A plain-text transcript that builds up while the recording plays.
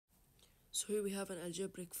So here we have an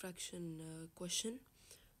algebraic fraction question.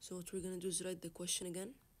 So what we're going to do is write the question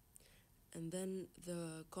again. And then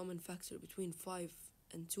the common factor between 5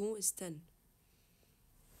 and 2 is 10.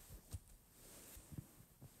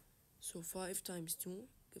 So 5 times 2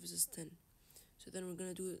 gives us 10. So then we're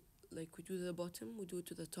going to do it like we do to the bottom, we do it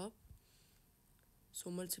to the top. So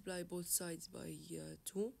multiply both sides by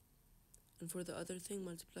 2. And for the other thing,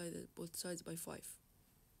 multiply both sides by 5.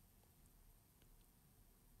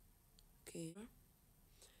 Okay.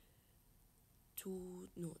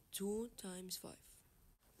 2 times 5.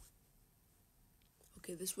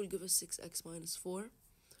 Okay, this will give us 6x minus 4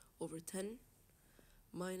 over 10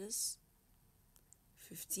 minus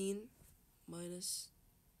 15 minus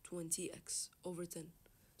 20x over 10.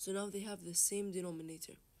 So now they have the same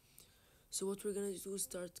denominator. So what we're going to do is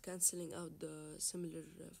start cancelling out the similar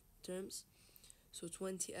terms. So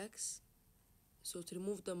 20x, so to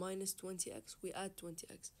remove the minus 20x, we add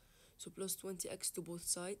 20x. So plus 20x to both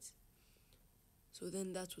sides. So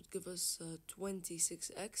then that would give us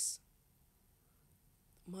 26x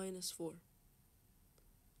minus 4.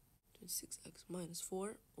 26x minus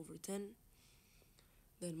 4 over 10.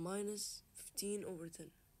 Then minus 15 over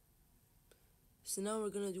 10. So now we're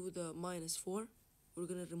going to do the minus 4. We're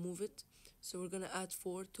going to remove it. So we're going to add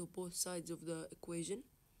 4 to both sides of the equation.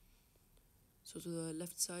 So to the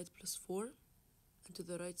left side plus 4 and to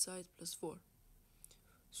the right side plus 4.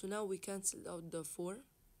 So now we cancelled out the 4.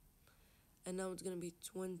 And now it's going to be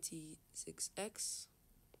 26x.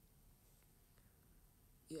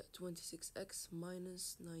 Yeah, 26x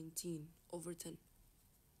minus 19 over 10.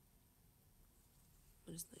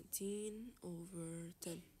 Minus 19 over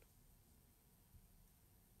 10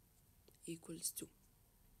 equals 2.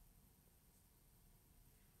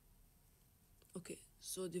 Okay,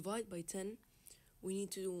 so divide by 10, we need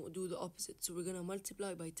to do the opposite. So we're going to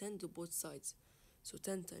multiply by 10 to both sides. So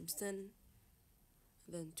 10 times 10,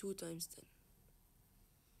 then 2 times 10.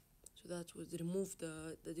 So that would remove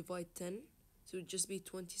the divide 10. So it would just be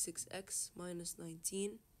 26x minus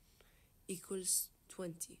 19 equals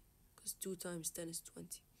 20. Because 2 times 10 is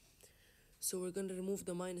 20. So we're going to remove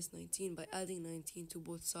the minus 19 by adding 19 to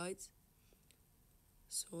both sides.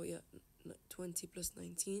 So yeah, 20 plus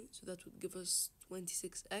 19. So that would give us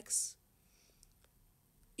 26x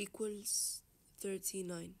equals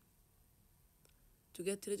 39. To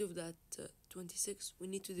get rid of that 26, we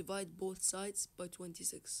need to divide both sides by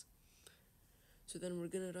 26. So then we're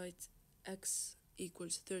going to write x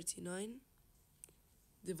equals 39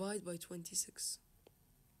 divide by 26.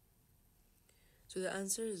 So the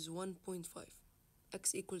answer is 1.5.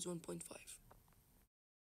 X equals 1.5.